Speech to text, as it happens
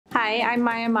Hi, I'm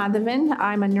Madhavan.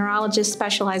 I'm a neurologist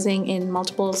specializing in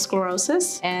multiple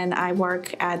sclerosis, and I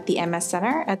work at the MS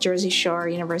Center at Jersey Shore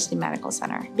University Medical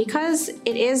Center. Because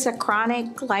it is a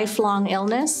chronic, lifelong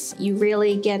illness, you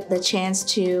really get the chance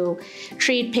to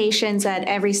treat patients at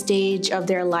every stage of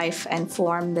their life and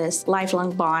form this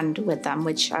lifelong bond with them,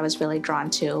 which I was really drawn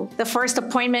to. The first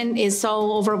appointment is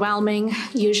so overwhelming,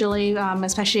 usually,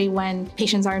 especially when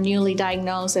patients are newly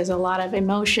diagnosed. There's a lot of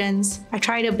emotions. I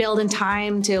try to build in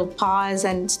time to pause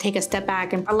and take a step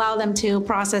back and allow them to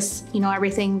process,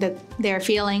 everything that they're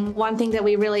feeling. One thing that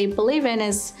we really believe in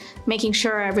is making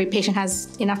sure every patient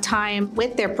has enough time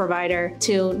with their provider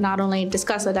to not only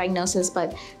discuss the diagnosis,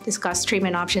 but discuss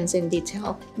treatment options in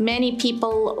detail. Many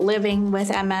people living with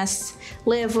MS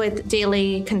live with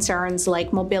daily concerns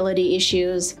like mobility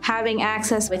issues. Having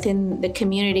access within the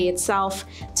community itself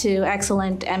to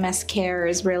excellent MS care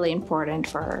is really important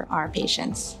for our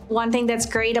patients. One thing that's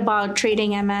great about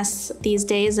treating MS these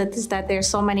days is that there's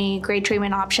so many great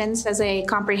treatment options. As a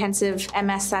comprehensive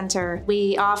MS center,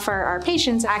 we offer our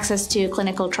patients access to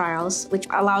clinical trials, which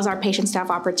allows our patients to have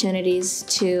opportunities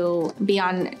to be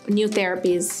on new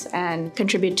therapies and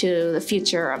contribute to the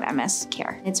future of MS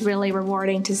care. It's really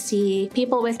rewarding to see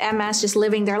people with MS just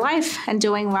living their life and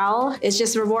doing well. It's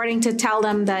just rewarding to tell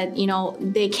them that,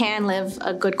 they can live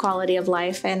a good quality of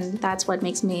life, and that's what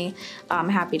makes me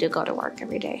happy to go to work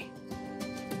every day.